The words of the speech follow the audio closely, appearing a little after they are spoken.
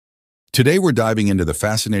Today we're diving into the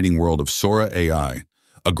fascinating world of Sora AI,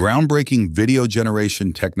 a groundbreaking video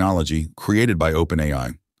generation technology created by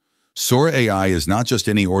OpenAI. Sora AI is not just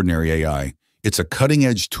any ordinary AI, it's a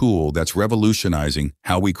cutting-edge tool that's revolutionizing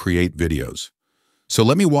how we create videos. So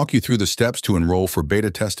let me walk you through the steps to enroll for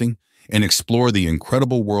beta testing and explore the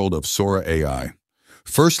incredible world of Sora AI.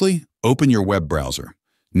 Firstly, open your web browser.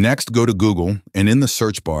 Next, go to Google and in the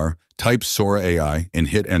search bar, type Sora AI and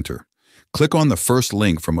hit enter. Click on the first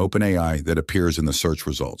link from OpenAI that appears in the search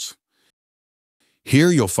results. Here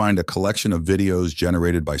you'll find a collection of videos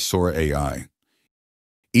generated by Sora AI.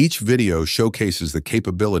 Each video showcases the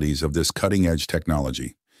capabilities of this cutting-edge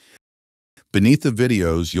technology. Beneath the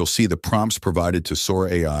videos, you'll see the prompts provided to Sora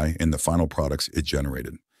AI and the final products it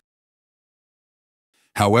generated.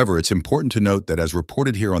 However, it's important to note that as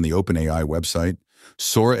reported here on the OpenAI website,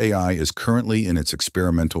 Sora AI is currently in its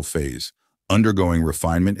experimental phase, undergoing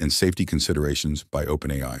refinement and safety considerations by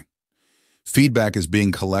OpenAI. Feedback is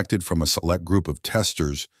being collected from a select group of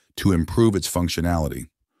testers to improve its functionality.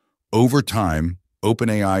 Over time,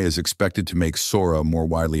 OpenAI is expected to make Sora more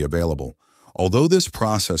widely available, although this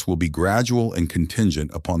process will be gradual and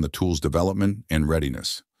contingent upon the tool's development and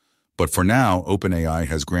readiness. But for now, OpenAI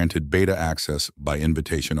has granted beta access by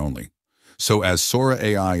invitation only. So as Sora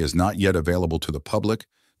AI is not yet available to the public,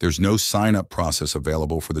 there's no sign-up process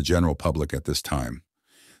available for the general public at this time.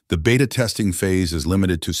 The beta testing phase is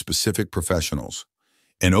limited to specific professionals,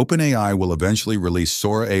 and OpenAI will eventually release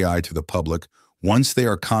Sora AI to the public once they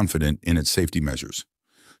are confident in its safety measures.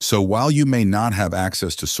 So while you may not have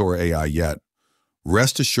access to Sora AI yet,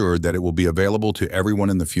 rest assured that it will be available to everyone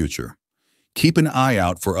in the future. Keep an eye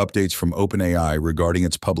out for updates from OpenAI regarding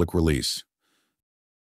its public release.